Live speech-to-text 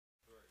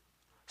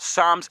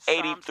Psalms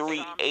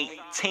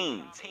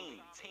 83:18.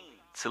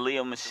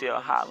 Talia Michelle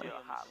Holland.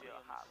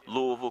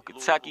 Louisville,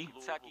 Kentucky.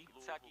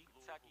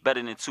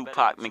 Better than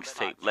Tupac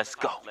mixtape. Let's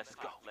go.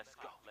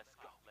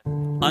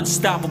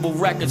 Unstoppable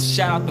Records,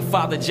 shout out to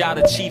Father Jah,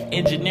 the chief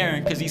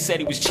engineering, cause he said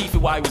he was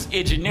chiefing while he was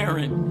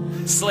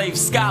engineering. Slave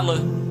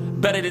Scholar,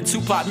 better than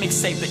Tupac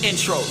mixtape, the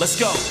intro, let's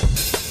go.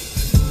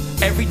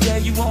 Every day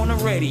you on the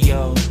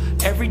radio,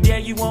 every day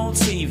you on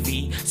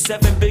TV.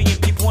 7 billion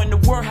people in the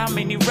world, how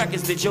many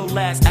records did your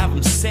last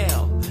album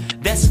sell?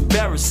 That's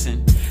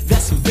embarrassing,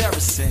 that's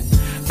embarrassing.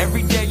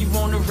 Every day you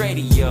on the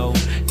radio,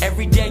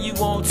 every day you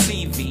on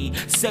TV.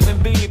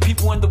 7 billion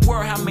people in the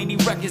world, how many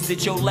records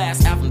did your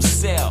last album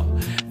sell?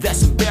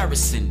 That's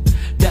embarrassing,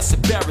 that's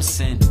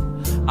embarrassing.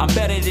 I'm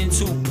better than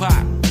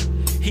Tupac,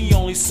 he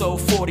only sold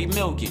 40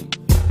 million.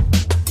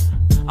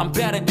 I'm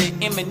better than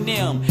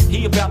Eminem,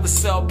 he about to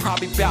sell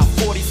probably about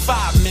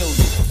 45 million.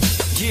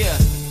 Yeah,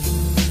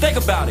 think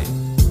about it.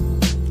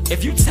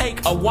 If you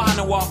take a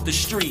wino off the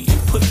street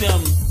and put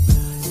them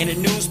in a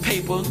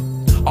newspaper,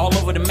 all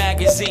over the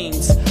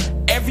magazines,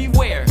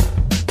 everywhere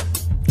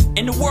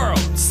in the world,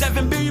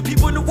 7 billion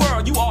people in the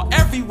world, you are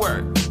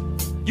everywhere.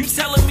 You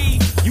telling me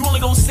you only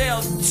gonna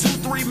sell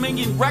 2-3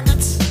 million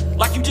records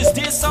like you just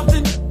did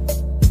something?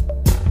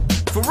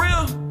 For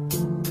real?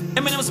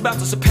 Eminem's about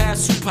to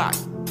surpass Tupac.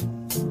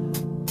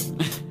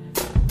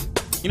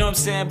 You know what I'm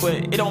saying? But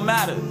it don't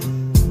matter,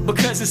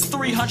 because it's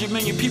 300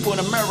 million people in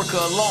America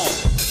alone.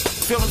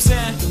 Feel what I'm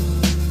saying?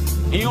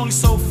 And you only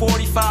sold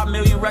 45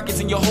 million records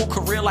in your whole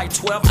career, like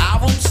 12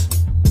 albums?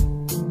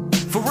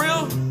 For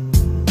real?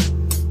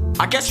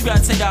 I guess you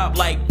gotta take out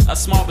like a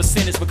small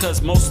percentage,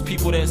 because most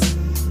people that's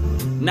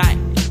not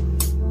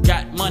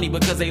got money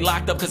because they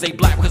locked up, because they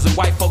black, because the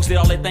white folks did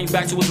all their things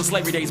back to us in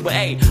slavery days. But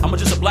hey, I'm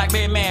just a black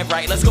man,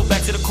 right? Let's go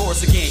back to the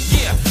chorus again.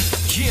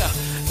 Yeah.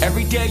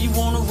 Every day you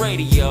on the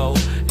radio,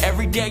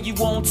 every day you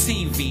on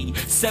TV.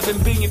 7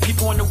 billion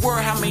people in the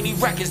world, how many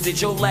records did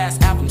your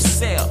last album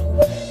sell?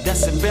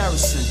 That's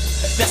embarrassing,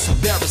 that's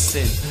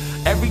embarrassing.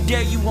 Every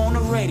day you on the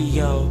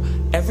radio,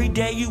 every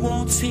day you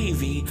on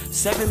TV.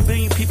 7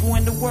 billion people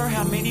in the world,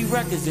 how many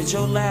records did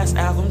your last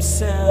album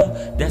sell?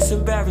 That's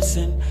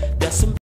embarrassing, that's embarrassing.